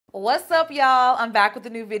What's up, y'all? I'm back with a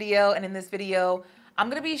new video, and in this video I'm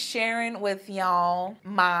gonna be sharing with y'all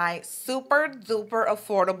my super duper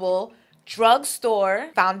affordable drugstore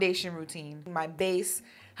foundation routine. My base,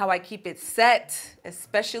 how I keep it set,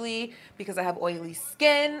 especially because I have oily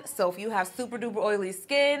skin. So if you have super duper oily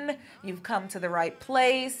skin, you've come to the right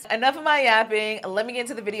place. Enough of my yapping, let me get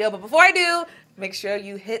into the video. But before I do, make sure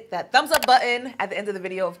you hit that thumbs up button at the end of the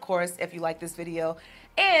video, of course, if you like this video.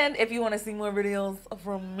 And if you want to see more videos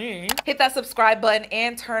from me, hit that subscribe button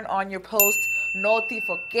and turn on your post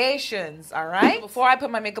notifications, all right? Before I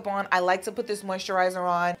put my makeup on, I like to put this moisturizer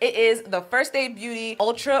on. It is the First Aid Beauty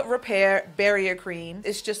Ultra Repair Barrier Cream.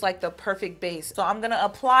 It's just like the perfect base. So I'm gonna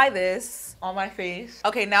apply this on my face.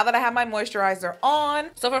 Okay, now that I have my moisturizer on,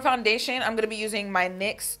 so for foundation, I'm gonna be using my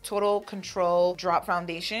NYX Total Control Drop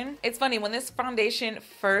Foundation. It's funny, when this foundation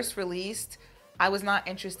first released, I was not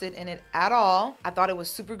interested in it at all. I thought it was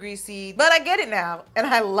super greasy, but I get it now and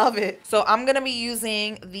I love it. So I'm gonna be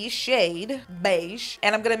using the shade Beige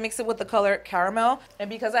and I'm gonna mix it with the color Caramel. And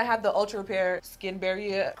because I have the Ultra Repair Skin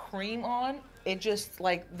Barrier Cream on, it just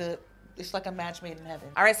like it's like a match made in heaven.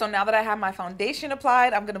 All right, so now that I have my foundation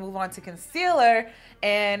applied, I'm gonna move on to concealer,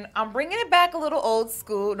 and I'm bringing it back a little old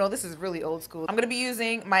school. No, this is really old school. I'm gonna be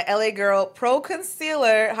using my LA Girl Pro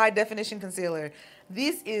Concealer High Definition Concealer.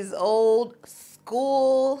 This is old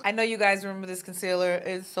school. I know you guys remember this concealer.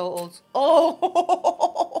 It's so old.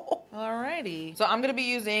 Oh, alrighty. So I'm gonna be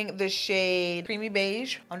using the shade Creamy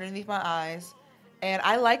Beige underneath my eyes, and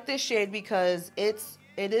I like this shade because it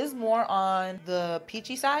is more on the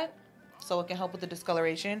peachy side, so it can help with the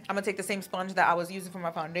discoloration. I'm gonna take the same sponge that I was using for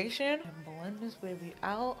my foundation and blend this baby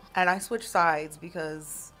out. And I switch sides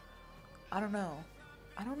because I don't know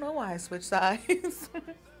why I switch sides.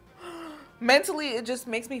 Mentally, it just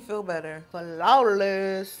makes me feel better.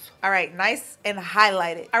 Flawless. All right, nice and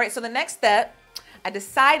highlighted. All right, so the next step, I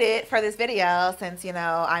decided for this video, since, you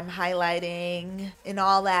know, I'm highlighting and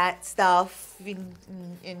all that stuff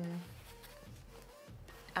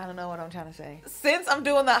I don't know what I'm trying to say. Since I'm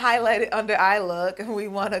doing the highlighted under eye look and we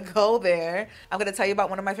want to go there, I'm going to tell you about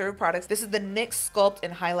one of my favorite products. This is the NYX Sculpt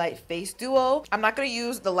and Highlight Face Duo. I'm not going to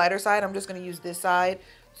use the lighter side. I'm just going to use this side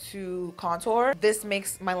to contour. This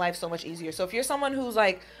makes my life so much easier. So if you're someone who's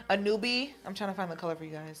like a newbie, I'm trying to find the color for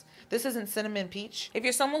you guys. This isn't Cinnamon Peach. If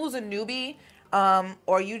you're someone who's a newbie,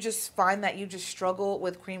 or you just find that you just struggle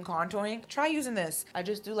with cream contouring, try using this. I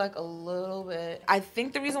just do like a little bit. I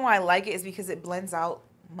think the reason why I like it is because it blends out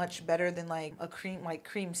much better than like a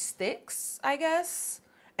cream sticks, I guess.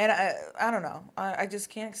 And I don't know. I just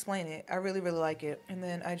can't explain it. I really, really like it. And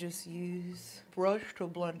then I just use brush to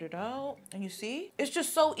blend it out. And you see? It's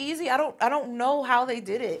just so easy. I don't know how they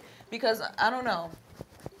did it, because I don't know.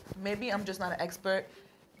 Maybe I'm just not an expert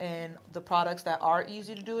in the products that are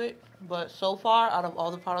easy to do it. But so far, out of all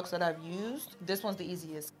the products that I've used, this one's the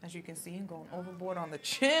easiest. As you can see, I'm going overboard on the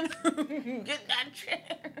chin. Get that chin.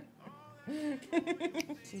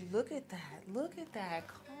 See, look at that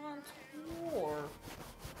contour.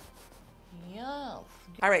 Yes.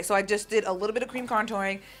 All right, so I just did a little bit of cream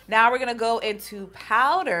contouring. Now we're gonna go into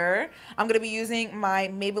powder. I'm gonna be using my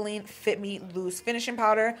Maybelline Fit Me Loose Finishing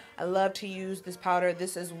Powder. I love to use this powder.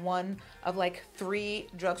 This is one of like 3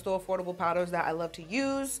 drugstore affordable powders that I love to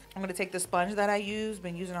use. I'm gonna take the sponge that I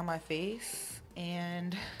been using on my face,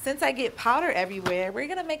 and since I get powder everywhere, we're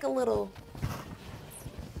gonna make a little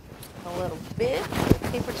bit,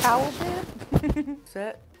 paper towel bit.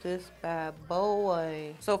 Set this bad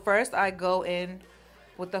boy. So first I go in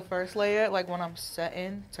with the first layer, like when I'm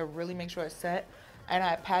setting, to really make sure it's set, and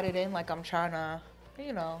I pat it in like I'm trying to,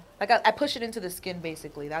 you know, like I push it into the skin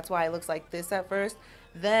basically. That's why it looks like this at first.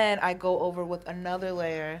 Then I go over with another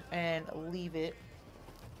layer and leave it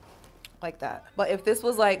like that. But if this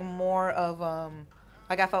was like more of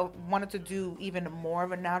like if I wanted to do even more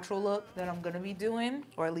of a natural look than I'm gonna be doing,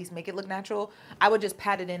 or at least make it look natural, I would just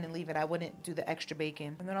pat it in and leave it. I wouldn't do the extra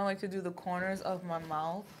baking. And then I like to do the corners of my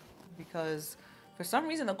mouth, because for some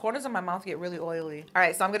reason the corners of my mouth get really oily. All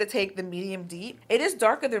right, so I'm gonna take the medium deep. It is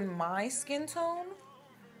darker than my skin tone,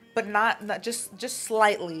 but not just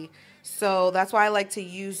slightly. So that's why I like to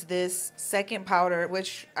use this second powder,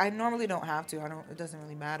 which I normally don't have to. It doesn't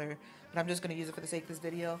really matter, but I'm just gonna use it for the sake of this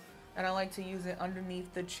video. And I like to use it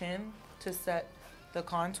underneath the chin to set the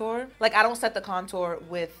contour. Like, I don't set the contour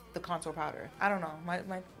with the contour powder. I don't know,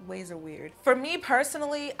 my ways are weird. For me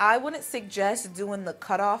personally, I wouldn't suggest doing the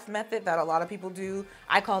cutoff method that a lot of people do.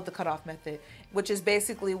 I call it the cutoff method, which is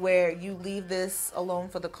basically where you leave this alone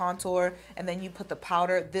for the contour and then you put the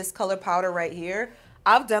powder, this color powder right here.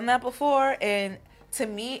 I've done that before, and to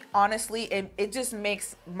me, honestly, it just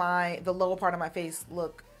makes the lower part of my face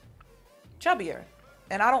look chubbier.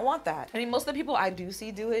 And I don't want that. I mean, most of the people I do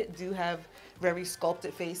see do it do have very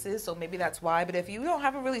sculpted faces, so maybe that's why. But if you don't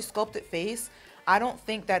have a really sculpted face, I don't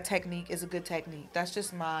think that technique is a good technique. That's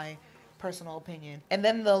just my personal opinion. And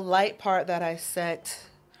then the light part that I set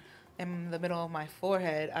in the middle of my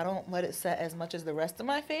forehead, I don't let it set as much as the rest of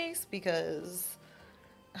my face because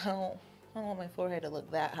I don't want my forehead to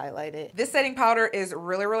look that highlighted. This setting powder is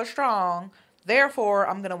really, really strong. Therefore,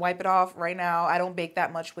 I'm gonna wipe it off right now. I don't bake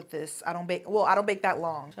that much with this. I don't bake that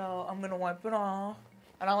long. So I'm gonna wipe it off.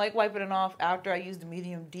 And I like wiping it off after I use the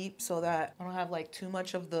medium deep so that I don't have like too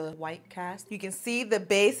much of the white cast. You can see the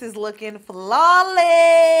base is looking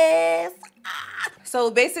flawless.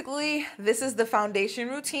 So basically, this is the foundation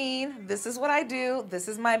routine. This is what I do. This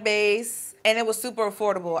is my base. And it was super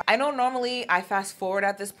affordable. I know normally I fast forward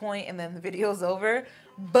at this point and then the video's over.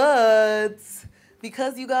 But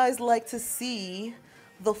because you guys like to see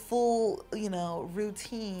the full, you know,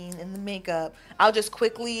 routine and the makeup, I'll just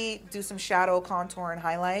quickly do some shadow, contour, and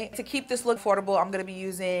highlight. To keep this look affordable, I'm gonna be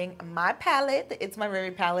using my palette, the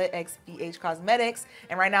Itsmyrayeraye palette, BEIGE Cosmetics.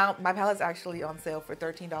 And right now, my palette's actually on sale for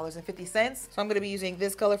 $13.50. So I'm gonna be using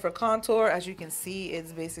this color for contour. As you can see,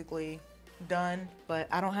 it's basically done, but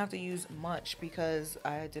I don't have to use much because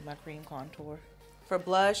I did my cream contour. For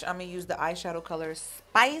blush, I'm gonna use the eyeshadow color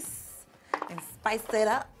Spice and spice it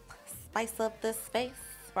up. Spice up this face.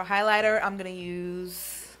 For highlighter, I'm gonna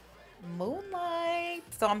use Moonlight.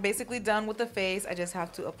 So I'm basically done with the face. I just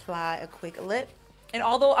have to apply a quick lip. And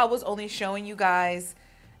although I was only showing you guys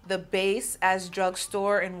the base as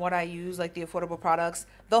Drugstore and what I use, like the affordable products,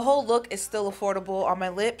 the whole look is still affordable. On my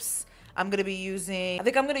lips, I'm gonna be using, I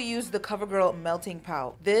think I'm gonna use the Covergirl Melting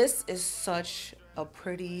Pout. This is such a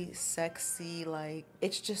pretty, sexy, like,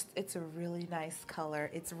 it's a really nice color.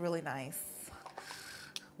 It's really nice.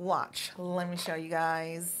 Watch, let me show you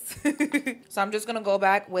guys. So I'm just gonna go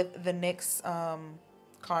back with the NYX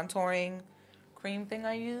contouring cream thing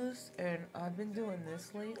I use, and I've been doing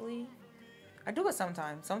this lately. I do it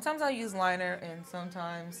sometimes. Sometimes I use liner and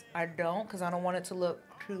sometimes I don't because I don't want it to look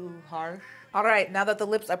too harsh. All right, now that the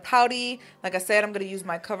lips are pouty, like I said, I'm gonna use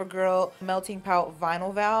my Covergirl Melting Pout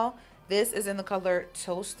Vinyl Val. This is in the color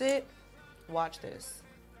Toasted. Watch this.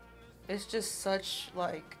 It's just such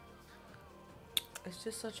like, it's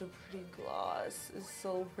just such a pretty gloss. It's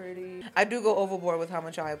so pretty. I do go overboard with how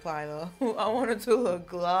much I apply though. I want it to look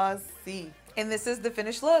glossy. And this is the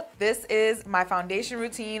finished look. This is my foundation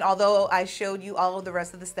routine. Although I showed you all of the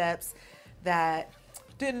rest of the steps that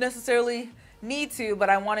didn't necessarily need to,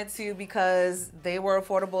 but I wanted to because they were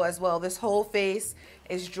affordable as well. This whole face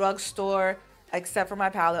is Drugstore, except for my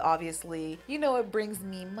palette, obviously. You know, it brings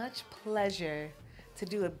me much pleasure to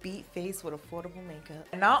do a beat face with affordable makeup.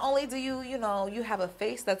 And not only do you have a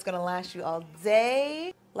face that's gonna last you all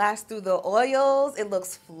day, last through the oils, it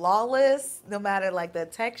looks flawless, no matter like the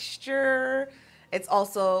texture. It's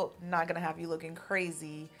also not gonna have you looking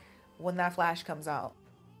crazy when that flash comes out.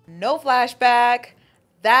 No flashback.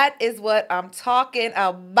 That is what I'm talking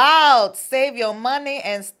about. Save your money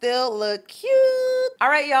and still look cute. All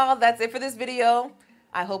right, y'all, that's it for this video.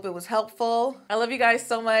 I hope it was helpful. I love you guys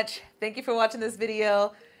so much. Thank you for watching this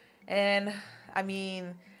video. And I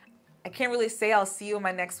mean, I can't really say I'll see you in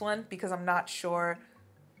my next one because I'm not sure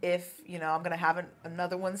if, you know, I'm gonna have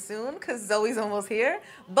another one soon because Zoe's almost here.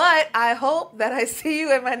 But I hope that I see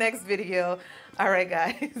you in my next video. All right,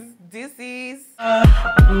 guys. Deuces.